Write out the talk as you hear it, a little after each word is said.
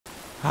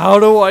How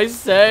do I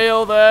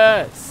sail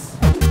this?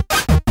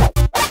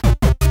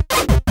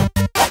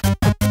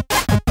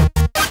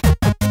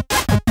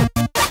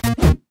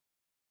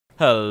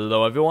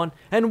 Hello everyone,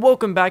 and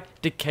welcome back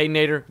to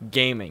Cadenator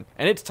Gaming.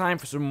 And it's time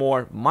for some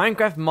more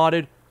Minecraft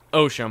modded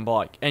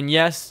Oceanblock. And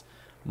yes,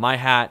 my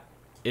hat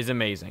is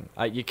amazing.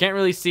 You can't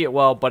really see it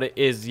well, but it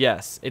is,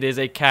 yes, it is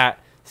a cat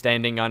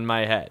standing on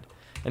my head.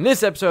 In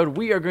this episode,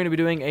 we are going to be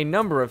doing a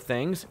number of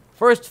things.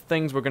 First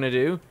thing we're going to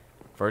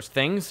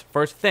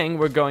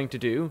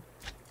do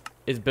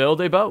is build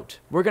a boat.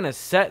 We're going to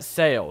set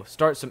sail,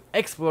 start some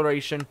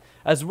exploration,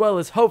 as well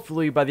as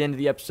hopefully by the end of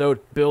the episode,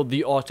 build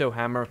the auto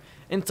hammer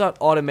and start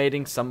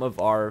automating some of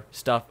our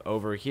stuff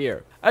over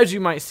here. As you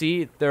might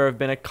see, there have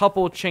been a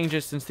couple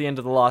changes since the end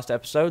of the last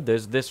episode.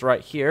 There's this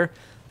right here.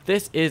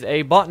 This is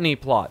a botany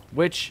plot,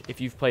 which,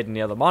 if you've played in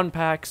the other mod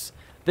packs,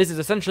 this is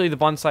essentially the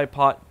bonsai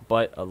pot,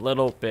 but a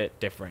little bit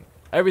different.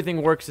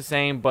 Everything works the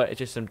same, but it's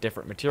just some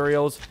different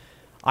materials.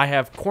 I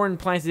have corn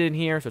planted in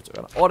here, so it's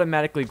going to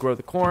automatically grow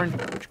the corn,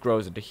 which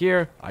grows into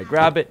here. I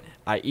grab it,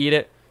 I eat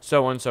it,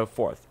 so on and so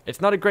forth. It's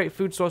not a great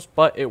food source,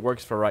 but it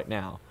works for right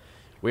now.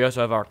 We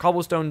also have our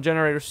cobblestone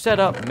generator set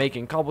up,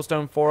 making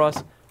cobblestone for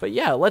us. But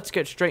yeah, let's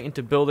get straight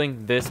into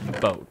building this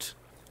boat.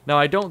 Now,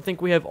 I don't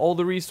think we have all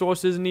the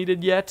resources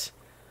needed yet,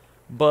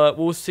 but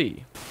we'll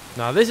see.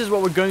 Now, this is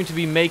what we're going to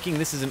be making.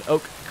 This is an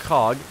oak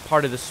cog,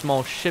 part of the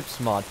small ships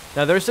mod.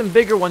 Now, there are some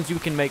bigger ones you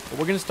can make, but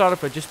we're going to start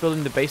off by just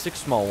building the basic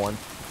small one.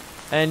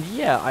 And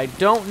yeah, I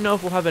don't know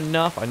if we'll have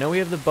enough. I know we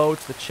have the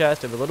boats, the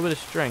chest, have a little bit of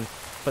string,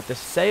 but the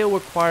sail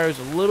requires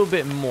a little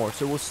bit more,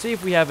 so we'll see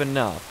if we have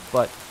enough.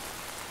 But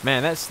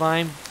man, that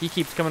slime, he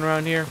keeps coming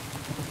around here.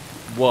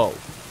 Whoa,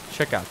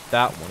 check out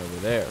that one over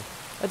there.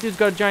 That dude's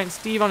got a giant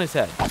Steve on his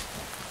head.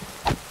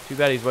 Too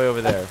bad he's way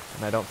over there,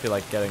 and I don't feel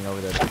like getting over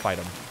there to fight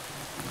him.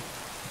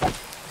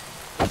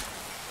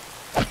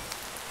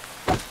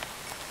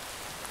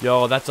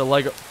 Yo, that's a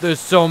Lego. There's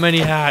so many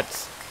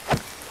hats.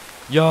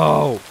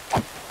 Yo.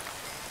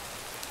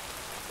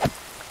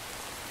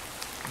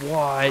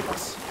 What?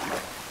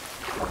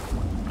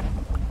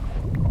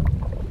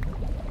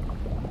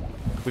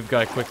 We've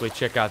got to quickly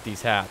check out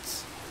these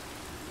hats.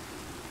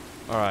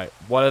 Alright,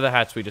 what are the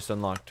hats we just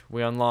unlocked?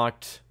 We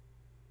unlocked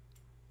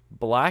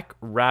Black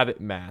Rabbit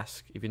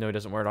Mask, even though he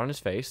doesn't wear it on his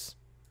face.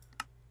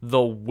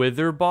 The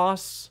Wither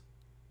Boss.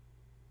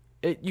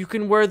 You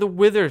can wear the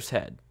Wither's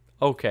head.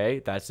 Okay,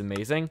 that's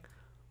amazing.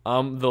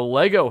 The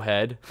Lego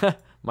head.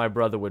 My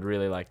brother would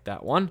really like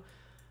that one.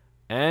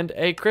 And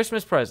a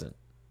Christmas present.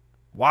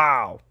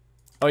 Wow.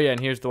 Oh yeah, and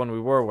here's the one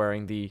we were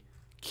wearing. The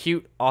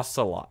cute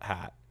ocelot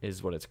hat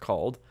is what it's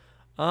called.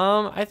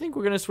 I think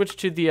we're going to switch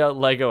to the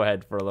Lego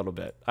head for a little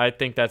bit. I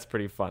think that's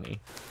pretty funny.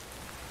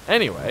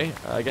 Anyway,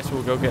 I guess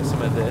we'll go get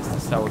some of this.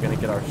 This is how we're going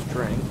to get our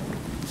string.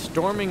 It's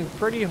storming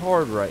pretty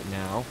hard right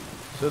now.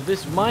 So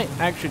this might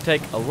actually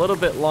take a little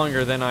bit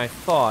longer than I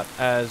thought,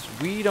 as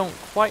we don't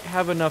quite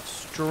have enough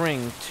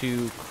string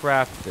to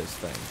craft this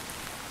thing.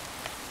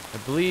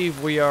 I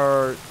believe we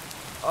are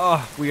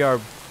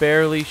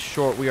barely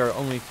short. We are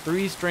only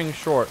 3 strings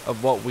short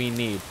of what we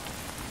need.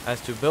 As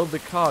to build the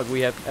cog, we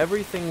have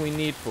everything we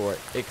need for it,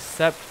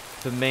 except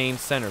the main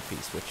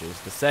centerpiece, which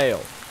is the sail.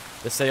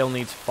 The sail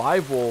needs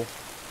 5 wool,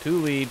 2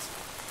 leads,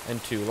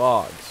 and 2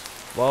 logs.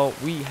 Well,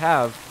 we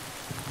have...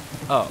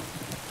 Oh.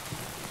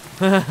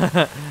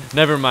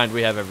 Never mind,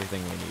 we have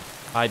everything we need.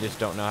 I just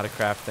don't know how to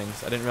craft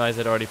things. I didn't realize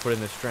I'd already put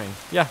in the string.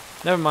 Yeah,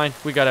 never mind,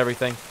 we got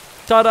everything.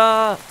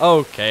 Ta-da!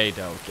 Okay,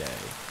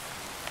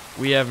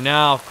 we have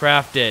now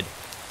crafted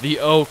the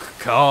oak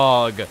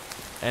cog.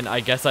 And I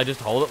guess I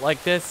just hold it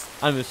like this.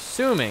 I'm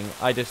assuming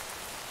I just...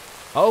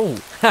 Oh!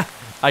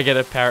 I get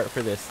a parrot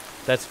for this.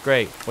 That's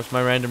great. What's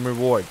my random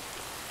reward?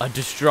 A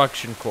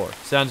destruction core.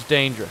 Sounds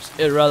dangerous.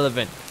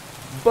 Irrelevant.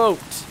 Boat!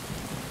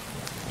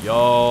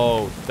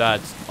 Yo,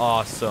 that's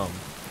awesome.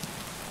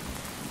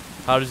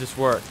 How does this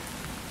work?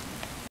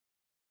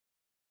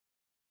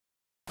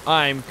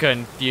 I'm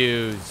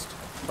confused.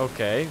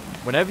 Okay.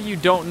 Whenever you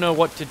don't know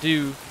what to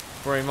do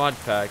for a mod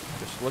pack,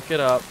 just look it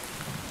up.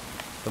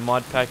 The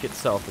mod pack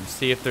itself and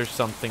see if there's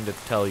something to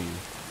tell you.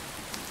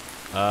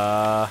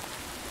 Oh,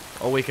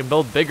 we can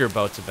build bigger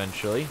boats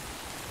eventually.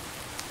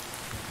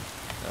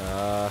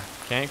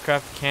 Can't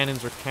craft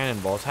cannons or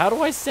cannonballs. How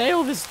do I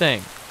sail this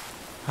thing?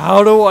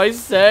 How do I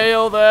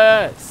sail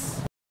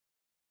this?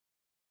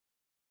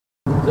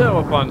 So,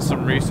 upon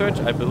some research,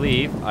 I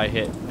believe I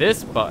hit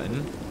this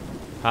button.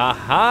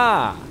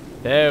 Haha!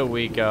 There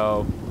we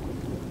go.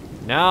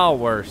 Now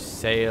we're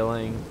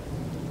sailing.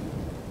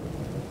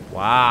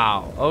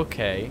 Wow,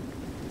 okay.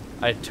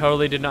 I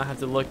totally did not have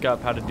to look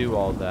up how to do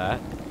all that.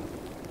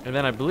 And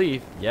then I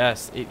believe,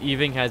 yes, it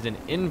even has an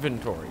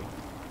inventory.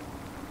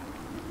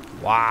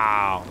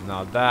 Wow,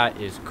 now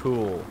that is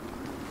cool.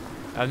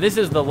 And this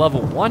is the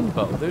level 1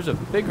 boat. There's a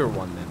bigger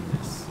one than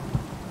this.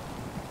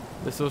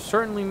 This will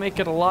certainly make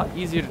it a lot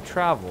easier to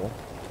travel.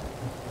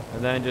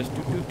 And then just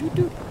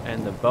doot,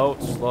 and the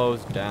boat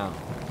slows down.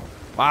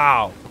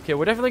 Wow. Okay,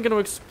 we're definitely going to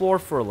explore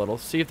for a little,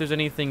 see if there's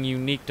anything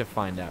unique to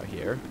find out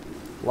here.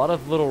 A lot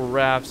of little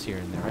rafts here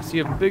and there. I see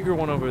a bigger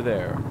one over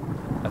there.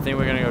 I think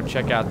we're gonna go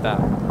check out that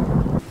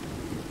one.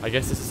 I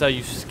guess this is how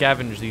you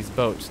scavenge these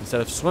boats.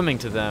 Instead of swimming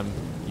to them,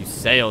 you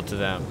sail to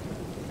them.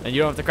 And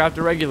you don't have to craft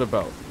a regular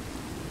boat.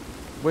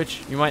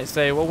 Which, you might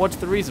say, well, what's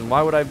the reason?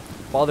 Why would I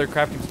bother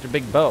crafting such a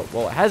big boat?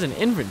 Well, it has an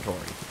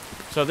inventory.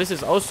 So this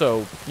is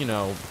also, you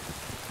know,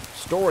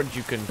 storage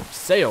you can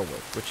sail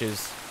with, which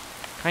is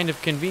kind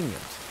of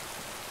convenient.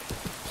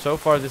 So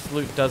far, this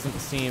loot doesn't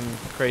seem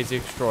crazy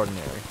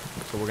extraordinary.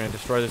 So we're going to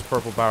destroy this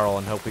purple barrel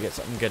and hope we get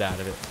something good out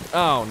of it.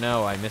 Oh,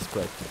 no, I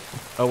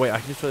misclicked. Oh, wait, I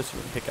can destroy this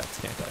with a pickaxe,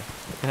 can't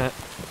I?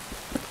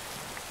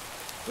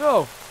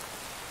 No!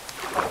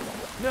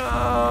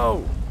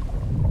 No!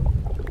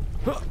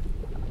 Huh.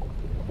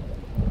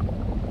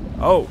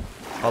 Oh,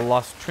 a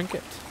lost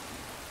trinket.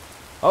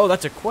 Oh,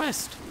 that's a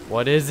quest.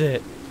 What is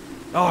it?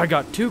 Oh, I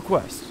got 2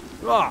 quests.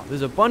 Ah,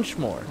 there's a bunch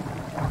more.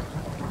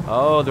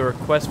 Oh, the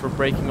request for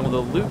breaking all the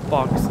loot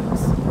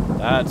boxes.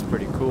 That's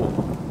pretty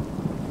cool.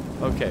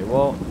 Okay,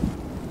 well,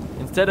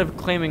 instead of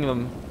claiming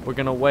them, we're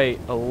gonna wait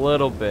a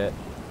little bit.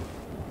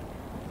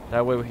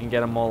 That way we can get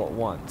them all at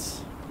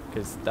once.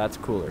 Because that's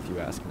cooler if you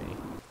ask me.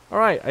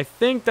 Alright, I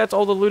think that's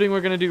all the looting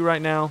we're gonna do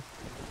right now.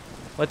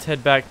 Let's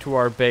head back to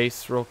our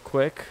base real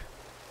quick.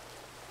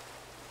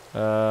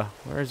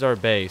 Where's our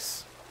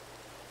base?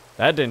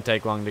 That didn't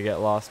take long to get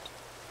lost.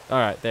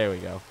 Alright, there we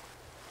go.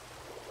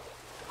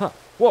 Huh.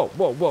 Whoa,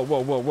 whoa, whoa,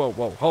 whoa, whoa, whoa,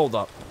 whoa. Hold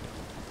up.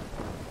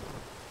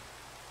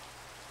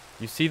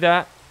 You see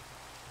that?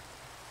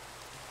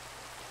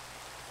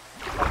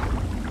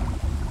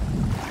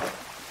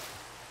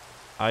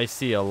 I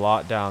see a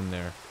lot down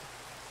there.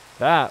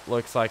 That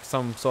looks like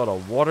some sort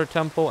of water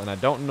temple, and I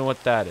don't know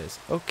what that is.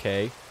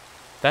 Okay.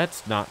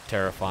 That's not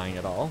terrifying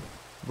at all.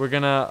 We're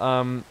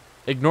gonna,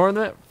 ignore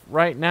that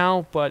right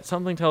now, but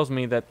something tells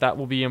me that that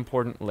will be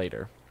important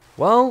later.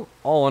 Well,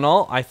 all in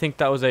all, I think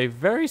that was a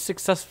very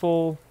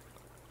successful,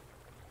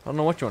 I don't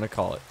know what you want to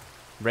call it,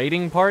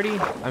 raiding party?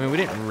 I mean, we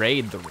didn't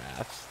raid the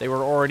rafts. They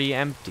were already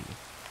empty.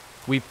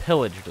 We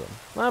pillaged them.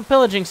 Well,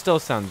 pillaging still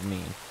sounds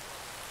mean.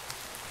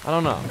 I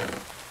don't know.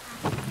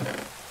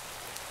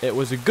 It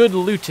was a good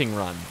looting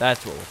run.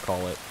 That's what we'll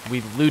call it.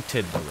 We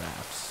looted the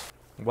rafts.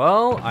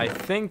 Well, I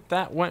think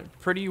that went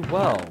pretty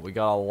well. We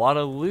got a lot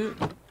of loot,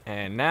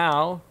 and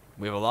now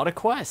we have a lot of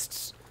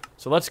quests.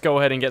 So let's go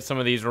ahead and get some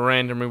of these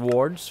random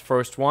rewards.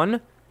 First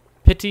one,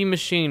 Pity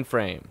Machine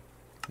Frame.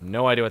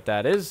 No idea what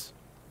that is.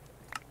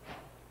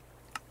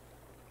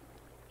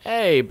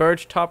 Hey,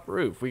 birch top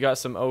roof. We got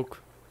some oak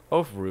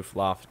roof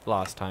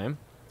last time.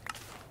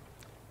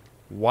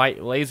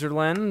 White laser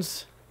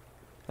lens.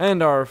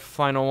 And our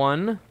final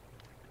one.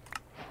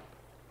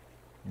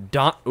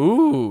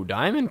 Ooh,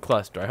 diamond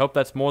cluster. I hope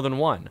that's more than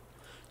one.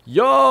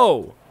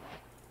 Yo!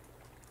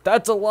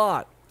 That's a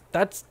lot.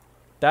 That's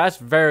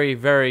very,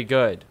 very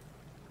good.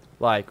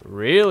 Like,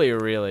 really,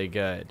 really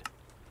good.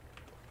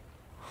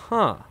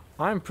 Huh.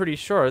 I'm pretty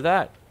sure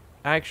that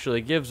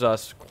actually gives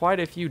us quite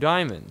a few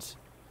diamonds.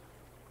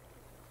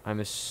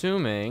 I'm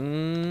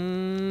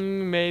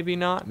assuming... maybe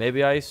not.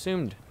 Maybe I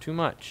assumed too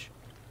much.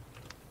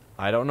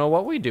 I don't know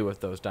what we do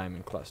with those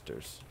diamond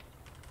clusters.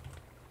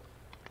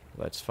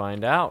 Let's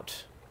find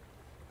out.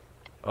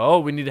 Oh,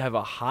 we need to have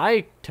a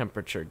high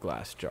temperature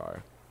glass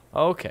jar.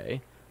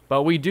 Okay.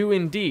 But we do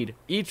indeed.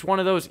 Each one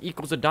of those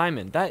equals a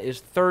diamond. That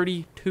is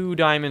 32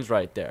 diamonds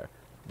right there.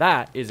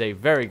 That is a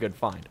very good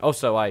find.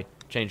 Also, I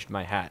changed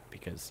my hat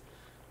because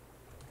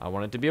I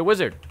wanted to be a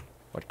wizard.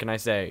 What can I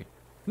say?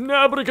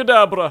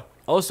 Abracadabra!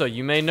 Also,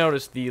 you may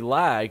notice the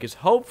lag is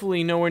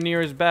hopefully nowhere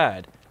near as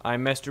bad. I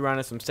messed around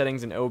with some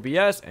settings in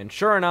OBS, and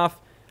sure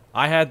enough,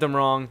 I had them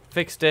wrong,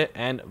 fixed it,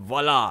 and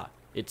voila!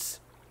 It's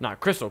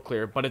not crystal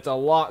clear, but it's a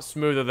lot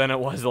smoother than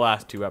it was the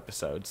last 2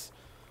 episodes.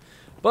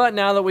 But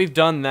now that we've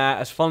done that,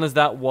 as fun as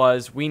that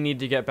was, we need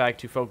to get back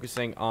to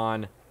focusing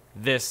on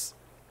this,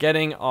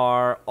 getting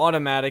our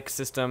automatic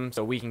system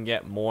so we can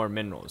get more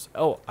minerals.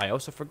 Oh, I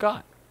also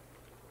forgot.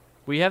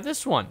 We have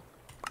this one.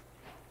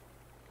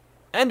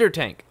 Ender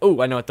tank.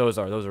 Oh, I know what those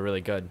are. Those are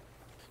really good.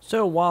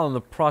 So while in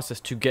the process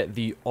to get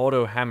the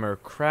auto hammer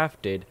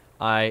crafted,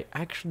 I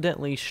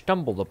accidentally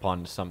stumbled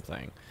upon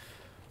something.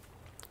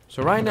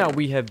 So right now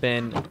we have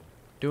been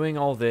doing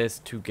all this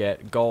to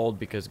get gold,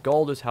 because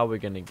gold is how we're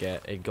going to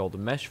get a gold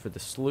mesh for the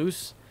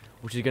sluice,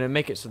 which is going to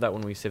make it so that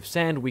when we sieve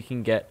sand, we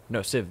can get,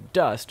 no, sieve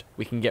dust,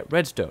 we can get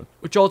redstone,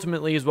 which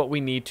ultimately is what we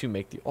need to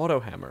make the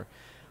auto hammer.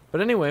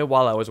 But anyway,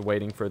 while I was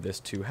waiting for this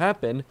to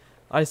happen,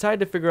 I decided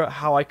to figure out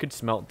how I could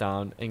smelt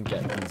down and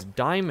get these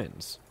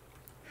diamonds.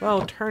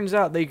 Well, it turns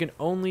out they can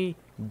only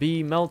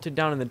be melted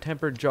down in the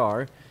tempered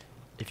jar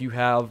if you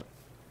have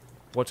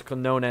what's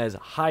known as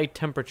high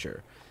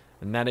temperature.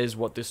 And that is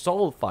what the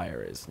soul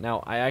fire is.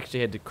 Now, I actually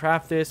had to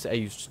craft this. I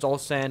used soul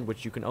sand,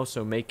 which you can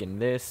also make in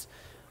this.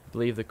 I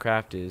believe the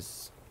craft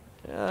is...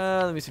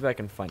 let me see if I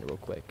can find it real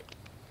quick.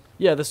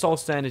 Yeah, the soul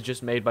sand is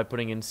just made by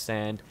putting in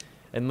sand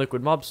and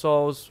liquid mob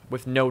souls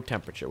with no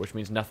temperature, which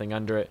means nothing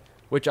under it.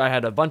 Which I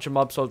had a bunch of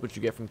mob souls, which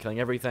you get from killing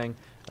everything,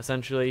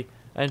 essentially.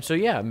 And so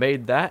yeah,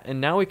 made that, and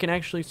now we can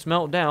actually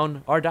smelt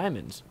down our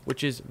diamonds,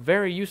 which is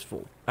very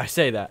useful. I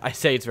say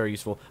it's very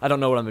useful. I don't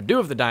know what I'm gonna do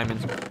with the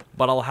diamonds,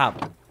 but I'll have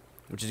them,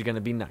 which is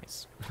gonna be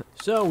nice.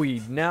 So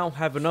we now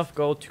have enough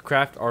gold to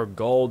craft our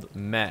gold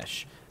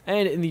mesh.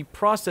 And in the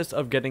process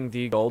of getting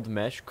the gold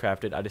mesh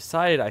crafted,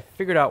 I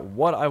figured out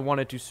what I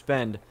wanted to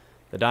spend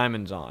the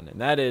diamonds on, and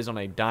that is on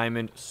a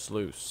diamond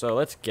sluice. So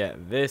let's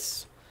get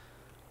this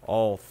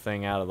all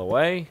thing out of the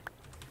way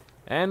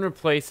and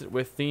replace it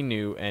with the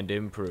new and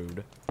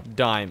improved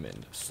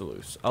diamond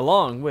sluice,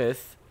 along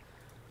with,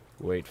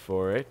 wait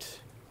for it,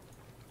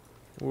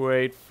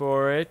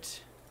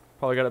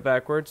 probably got it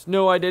backwards,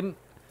 no I didn't,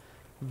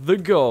 the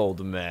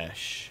gold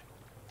mesh,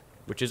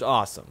 which is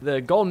awesome. The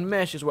golden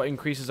mesh is what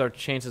increases our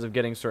chances of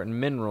getting certain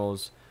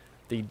minerals.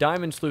 The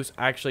diamond sluice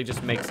actually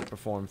just makes it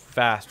perform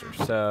faster.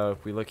 So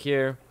if we look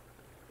here,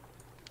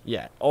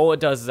 yeah, all it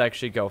does is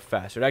actually go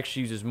faster. It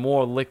actually uses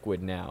more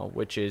liquid now,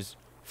 which is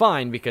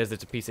fine because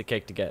it's a piece of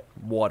cake to get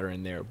water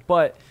in there.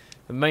 But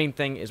the main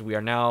thing is we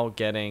are now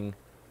getting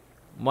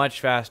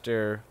much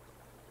faster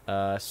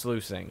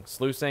sluicing,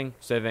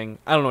 sieving,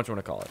 I don't know what you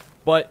want to call it,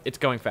 but it's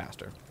going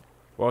faster.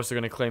 We're also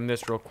going to claim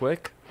this real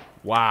quick.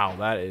 Wow,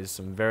 that is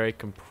some very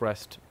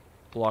compressed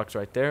blocks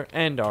right there.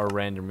 And our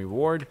random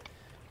reward,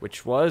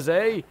 which was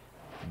a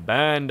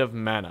band of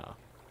mana.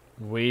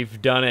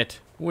 We've done it.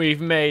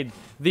 We've made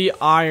the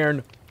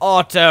iron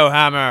auto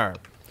hammer.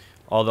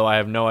 Although I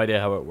have no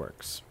idea how it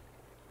works.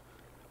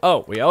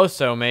 Oh, we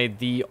also made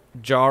the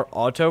jar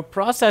auto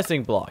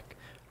processing block.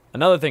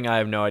 Another thing I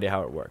have no idea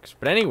how it works.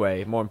 But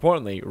anyway, more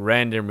importantly,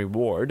 random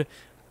reward,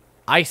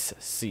 ice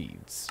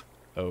seeds.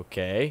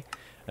 Okay.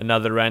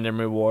 Another random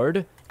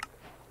reward,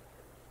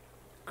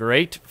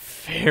 great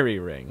fairy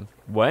ring.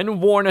 When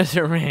worn as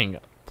a ring,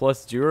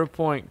 plus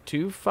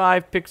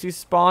 0.25 pixie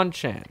spawn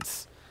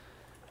chance.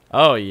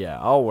 Oh yeah,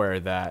 I'll wear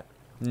that.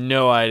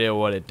 No idea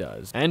what it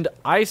does. And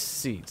ice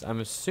seeds. I'm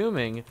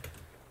assuming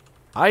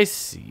ice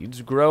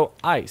seeds grow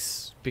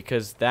ice,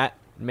 because that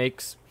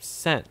makes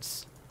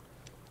sense.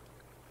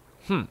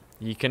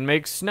 You can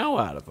make snow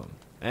out of them.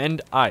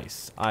 And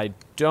ice. I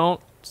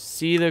don't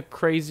see the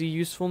crazy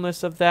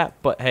usefulness of that,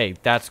 but hey,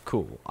 that's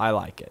cool. I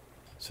like it.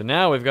 So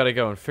now we've got to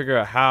go and figure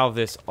out how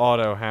this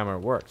auto hammer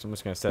works. I'm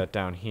just going to set it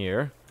down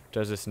here.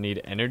 Does this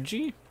need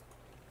energy?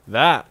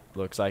 That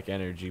looks like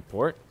energy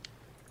port.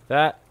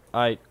 That,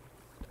 I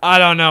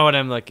don't know what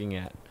I'm looking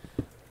at.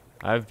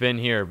 I've been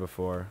here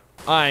before.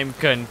 I'm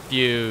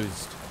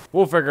confused.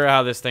 We'll figure out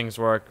how these things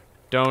work.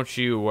 Don't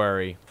you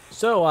worry.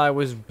 So I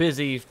was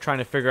busy trying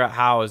to figure out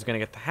how I was going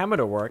to get the hammer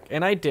to work,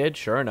 and I did,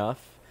 sure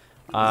enough.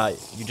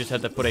 You just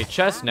had to put a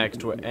chest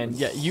next to it, and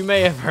yeah, you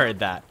may have heard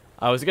that.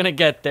 I was going to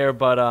get there,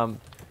 but,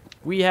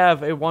 we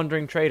have a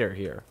wandering trader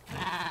here.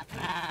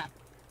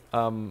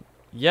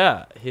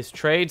 Yeah, his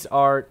trades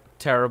are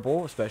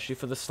terrible, especially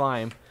for the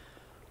slime.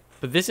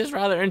 But this is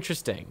rather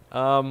interesting.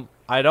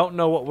 I don't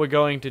know what we're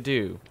going to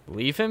do.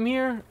 Leave him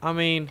here? I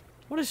mean,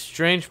 what a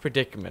strange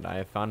predicament I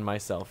have found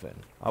myself in.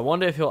 I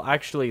wonder if he'll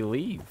actually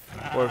leave,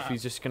 or if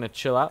he's just gonna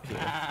chill out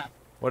here.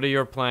 What are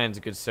your plans,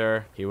 good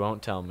sir? He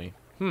won't tell me.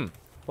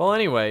 Well,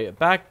 anyway,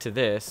 back to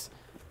this.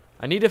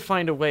 I need to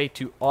find a way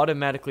to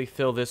automatically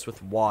fill this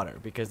with water,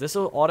 because this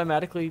will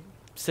automatically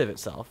sieve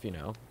itself, you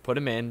know, put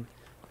him in.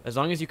 As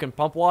long as you can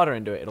pump water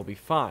into it, it'll be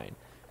fine.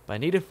 But I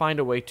need to find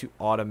a way to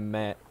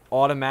automate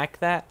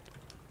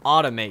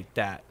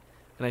that.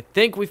 And I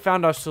think we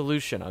found our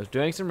solution. I was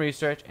doing some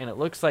research, and it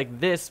looks like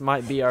this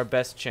might be our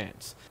best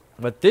chance.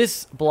 What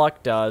this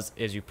block does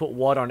is you put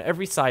water on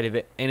every side of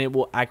it, and it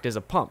will act as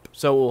a pump.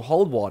 So it will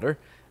hold water,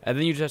 and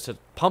then you just have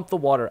to pump the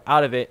water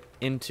out of it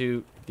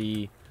into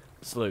the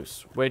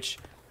sluice, which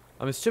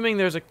I'm assuming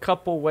there's a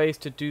couple ways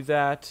to do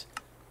that.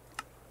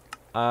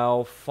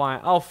 I'll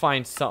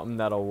find something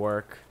that'll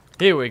work.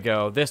 Here we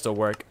go. This'll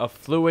work. A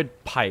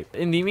fluid pipe.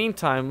 In the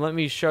meantime, let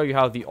me show you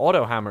how the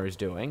auto hammer is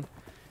doing.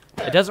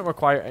 It doesn't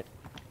require...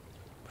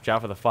 Watch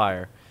out for the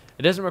fire.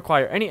 It doesn't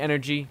require any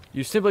energy.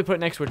 You simply put it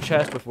next to a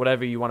chest with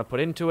whatever you want to put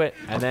into it,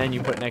 and then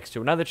you put it next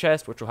to another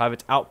chest, which will have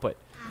its output.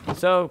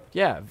 So,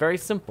 yeah, very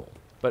simple.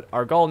 But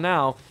our goal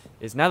now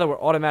is, now that we're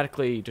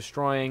automatically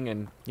destroying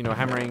and, you know,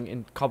 hammering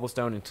in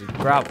cobblestone into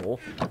gravel,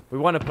 we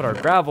want to put our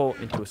gravel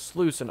into a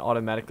sluice and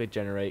automatically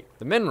generate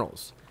the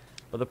minerals.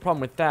 But the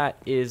problem with that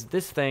is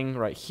this thing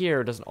right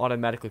here doesn't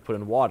automatically put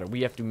in water.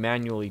 We have to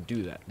manually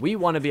do that. We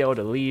want to be able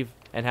to leave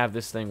and have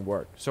this thing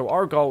work. So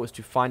our goal is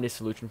to find a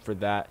solution for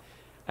that.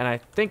 And I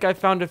think I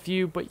found a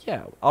few, but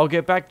yeah, I'll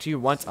get back to you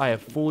once I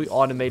have fully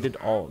automated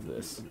all of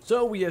this.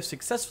 So we have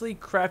successfully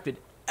crafted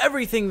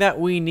everything that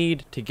we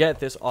need to get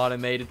this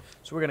automated.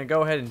 So we're going to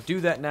go ahead and do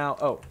that now.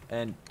 Oh,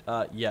 and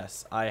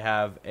yes, I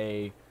have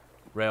a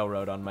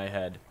railroad on my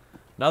head.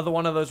 Another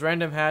one of those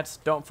random hats.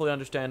 Don't fully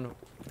understand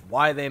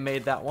why they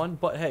made that one,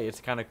 but hey, it's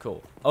kind of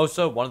cool.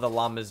 Also, one of the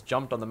llamas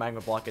jumped on the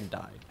magma block and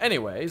died.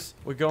 Anyways,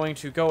 we're going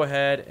to go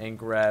ahead and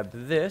grab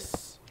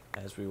this,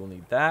 as we will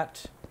need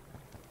that.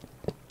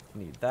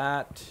 Need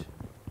that.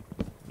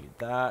 Need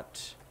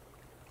that.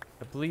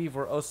 I believe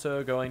we're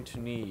also going to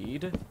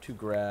need to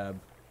grab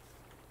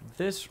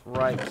this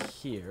right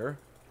here.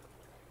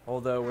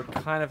 Although we're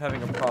kind of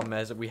having a problem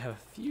as we have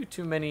a few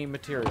too many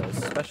materials,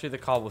 especially the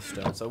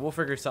cobblestone. So we'll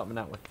figure something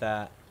out with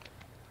that.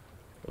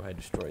 Go ahead and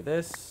destroy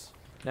this.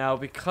 Now,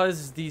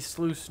 because the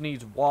sluice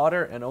needs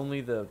water and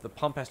only the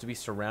pump has to be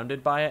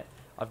surrounded by it,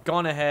 I've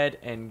gone ahead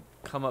and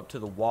come up to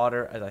the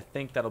water, as I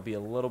think that'll be a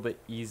little bit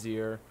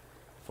easier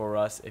for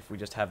us if we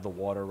just have the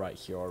water right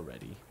here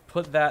already.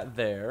 Put that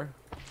there.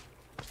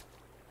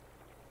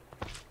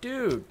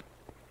 Dude,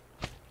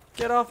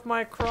 get off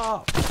my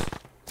crops.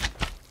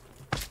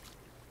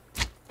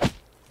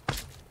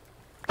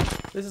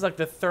 This is like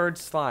the third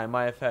slime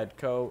I have had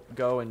go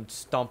and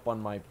stomp on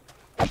my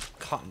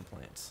cotton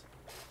plants.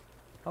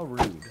 How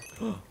rude.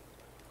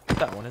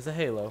 That one has a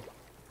halo.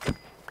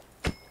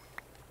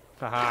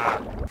 Haha.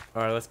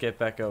 Alright, let's get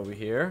back over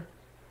here.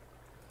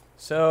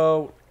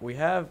 So, we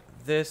have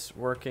this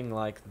working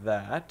like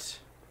that.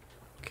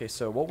 Okay,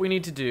 so what we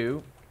need to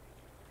do,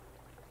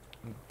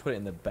 put it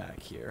in the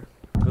back here.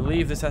 I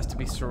believe this has to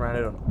be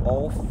surrounded on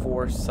all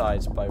 4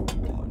 sides by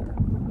water.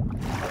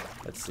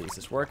 Let's see, is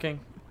this working?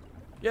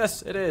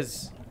 Yes, it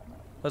is.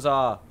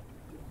 Huzzah.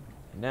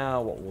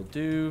 Now what we'll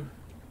do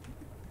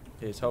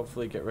is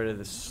hopefully get rid of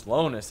the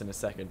slowness in a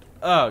second.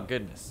 Oh,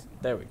 goodness.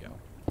 There we go.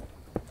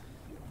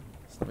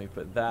 So let me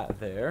put that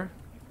there.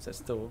 Is that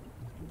still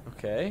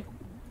okay?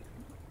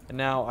 And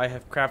now I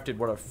have crafted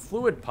what are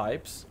fluid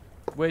pipes,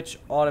 which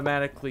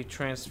automatically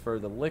transfer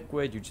the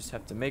liquid. You just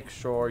have to make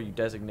sure you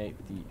designate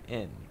the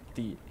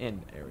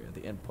in area,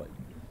 the input.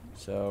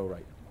 So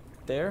right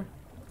there.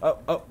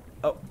 Oh,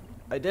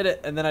 I did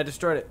it, and then I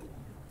destroyed it.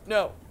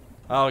 No.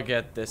 I'll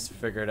get this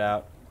figured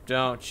out.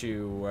 Don't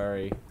you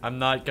worry. I'm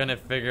not gonna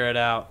figure it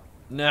out.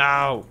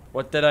 No!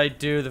 What did I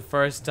do the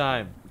first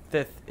time?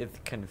 This is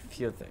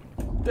confusing.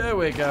 There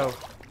we go.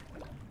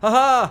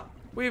 Haha!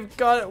 We've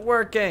got it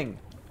working!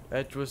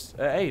 It was,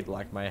 hey,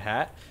 like my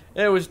hat.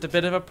 It was just a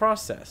bit of a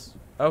process.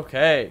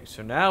 Okay,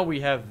 so now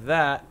we have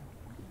that.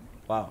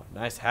 Wow,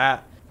 nice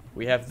hat.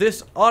 We have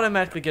this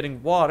automatically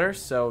getting water,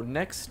 so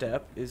next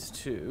step is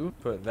to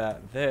put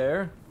that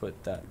there,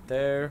 put that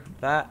there,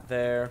 that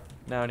there.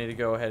 Now I need to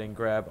go ahead and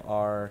grab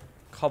our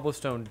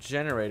cobblestone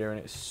generator, and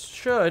it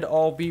should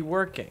all be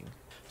working.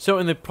 So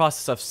in the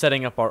process of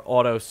setting up our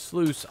auto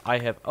sluice, I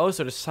have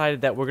also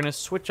decided that we're going to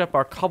switch up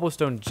our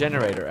cobblestone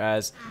generator,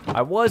 as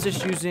I was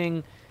just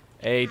using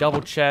a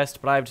double chest,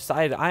 but I've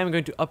decided I am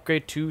going to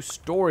upgrade to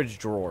storage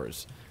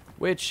drawers,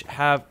 which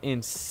have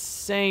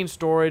insane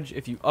storage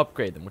if you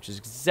upgrade them, which is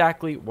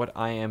exactly what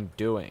I am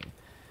doing.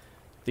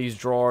 These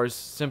drawers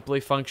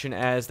simply function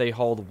as they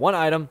hold one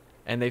item,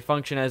 and they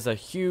function as a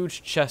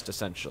huge chest,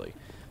 essentially.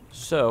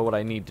 So what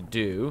I need to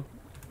do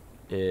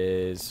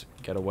is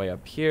get away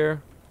up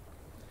here.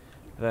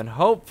 Then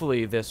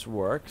hopefully this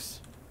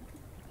works.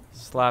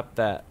 Slap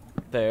that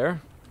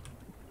there.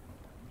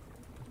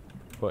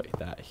 Put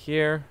that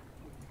here.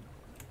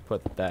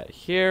 Put that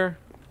here.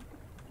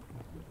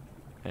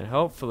 And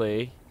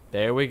hopefully,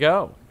 there we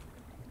go.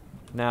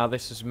 Now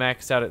this is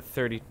maxed out at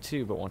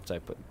 32, but once I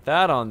put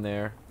that on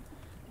there,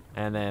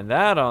 and then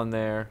that on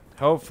there,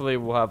 hopefully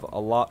we'll have a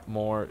lot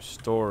more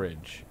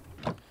storage.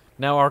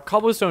 Now our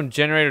cobblestone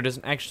generator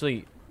doesn't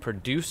actually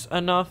produce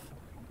enough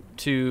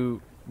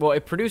to, well,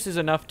 it produces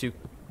enough to,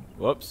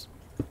 whoops.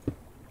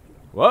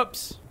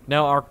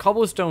 Now our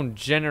cobblestone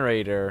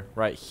generator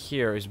right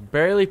here is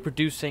barely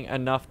producing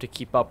enough to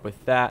keep up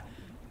with that.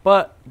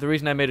 But the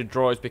reason I made a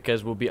drawer is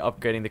because we'll be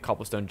upgrading the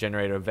cobblestone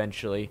generator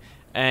eventually.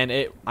 And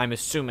it, I'm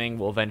assuming,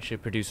 will eventually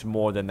produce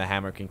more than the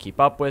hammer can keep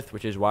up with,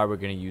 which is why we're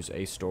going to use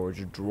a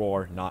storage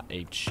drawer, not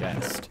a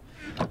chest.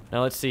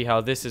 Now let's see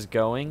how this is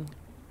going.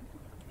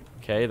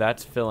 Okay,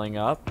 that's filling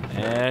up.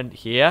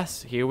 And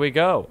yes, here we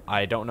go.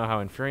 I don't know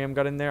how Inferium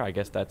got in there. I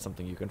guess that's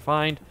something you can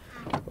find.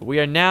 But we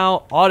are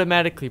now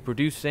automatically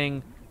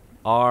producing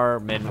our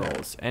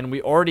minerals. And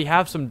we already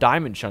have some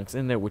diamond chunks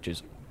in there, which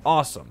is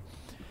awesome.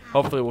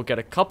 Hopefully we'll get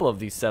a couple of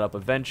these set up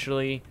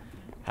eventually.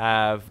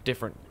 Have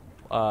different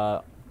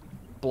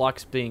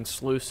blocks being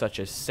sluiced, such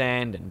as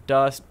sand and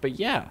dust. But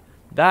yeah,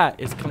 that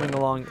is coming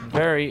along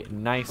very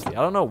nicely.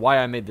 I don't know why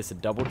I made this a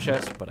double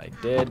chest, but I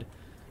did.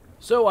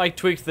 So I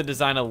tweaked the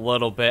design a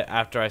little bit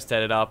after I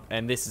set it up,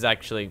 and this is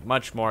actually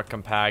much more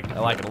compact. I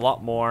like it a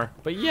lot more.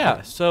 But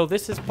yeah, so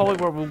this is probably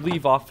where we'll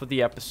leave off for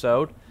the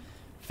episode.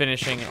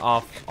 Finishing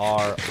off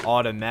our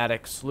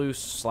automatic sluice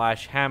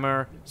slash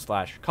hammer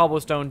slash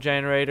cobblestone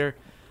generator.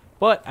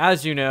 But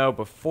as you know,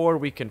 before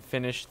we can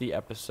finish the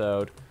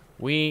episode,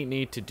 we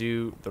need to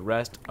do the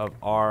rest of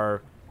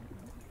our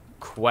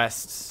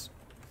quests,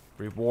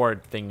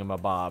 reward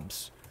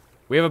thingamabobs.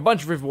 We have a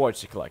bunch of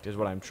rewards to collect, is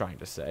what I'm trying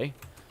to say.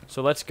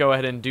 So let's go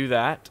ahead and do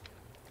that.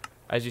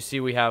 As you see,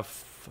 we have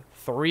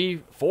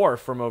 4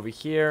 from over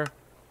here,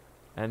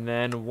 and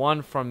then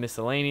 1 from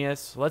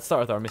miscellaneous. Let's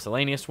start with our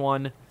miscellaneous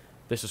one.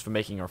 This is for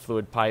making our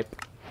fluid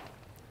pipe.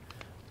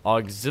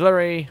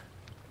 Auxiliary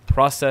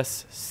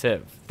process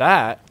sieve.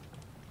 That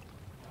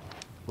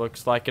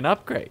looks like an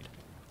upgrade.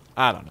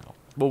 I don't know.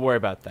 We'll worry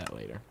about that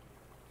later.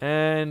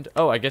 And,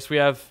 oh, I guess we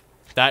have,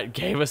 that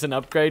gave us an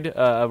upgrade,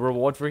 a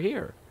reward for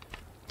here.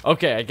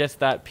 Okay, I guess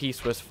that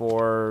piece was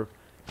for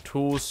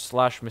tools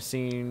slash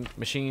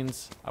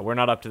machines. We're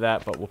not up to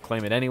that, but we'll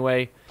claim it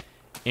anyway.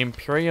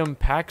 Imperium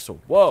packs.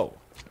 Whoa.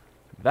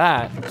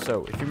 That,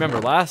 so if you remember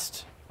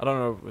last, I don't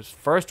know if it was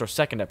first or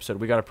second episode,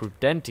 we got a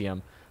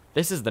Prudentium.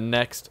 This is the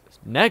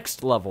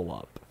next level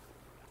up.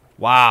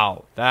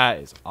 Wow, that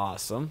is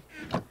awesome.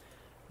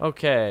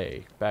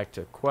 Okay, back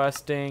to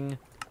questing.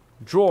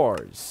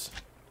 Drawers.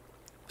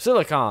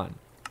 Silicon.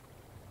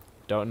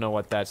 Don't know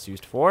what that's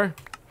used for.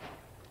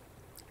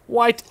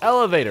 White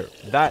elevator.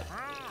 That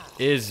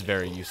is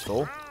very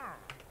useful.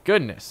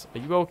 Goodness, are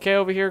you okay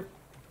over here?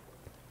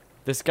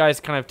 This guy's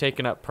kind of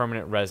taken up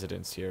permanent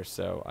residence here,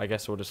 so I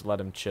guess we'll just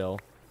let him chill.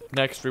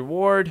 Next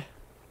reward.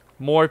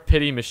 More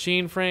pity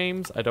machine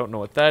frames. I don't know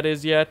what that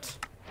is yet.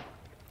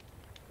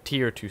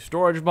 Tier 2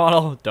 storage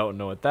model. Don't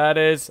know what that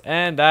is.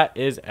 And that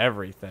is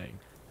everything.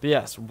 But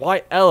yes,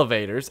 white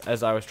elevators,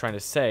 as I was trying to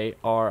say,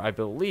 are, I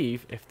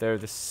believe, if they're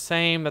the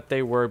same that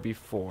they were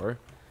before.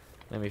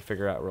 Let me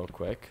figure out real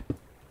quick.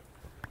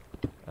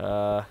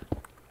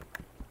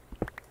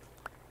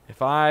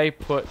 If I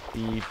put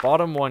the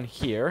bottom one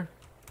here,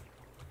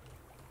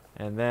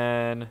 and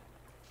then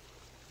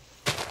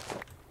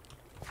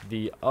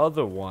the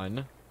other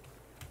one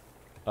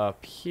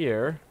up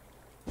here,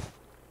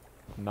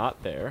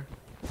 not there,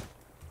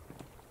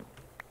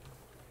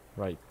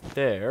 right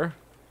there,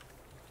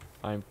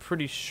 I'm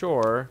pretty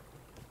sure,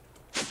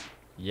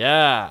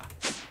 yeah,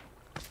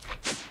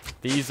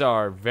 these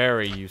are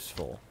very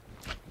useful.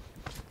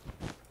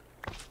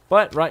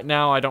 But right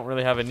now, I don't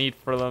really have a need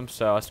for them,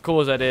 so as cool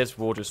as that is,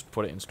 we'll just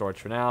put it in storage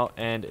for now.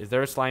 And is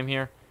there a slime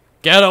here?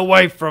 Get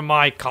away from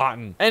my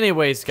cotton!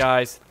 Anyways,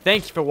 guys,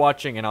 thank you for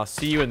watching, and I'll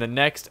see you in the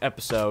next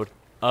episode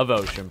of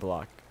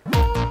Oceanblock.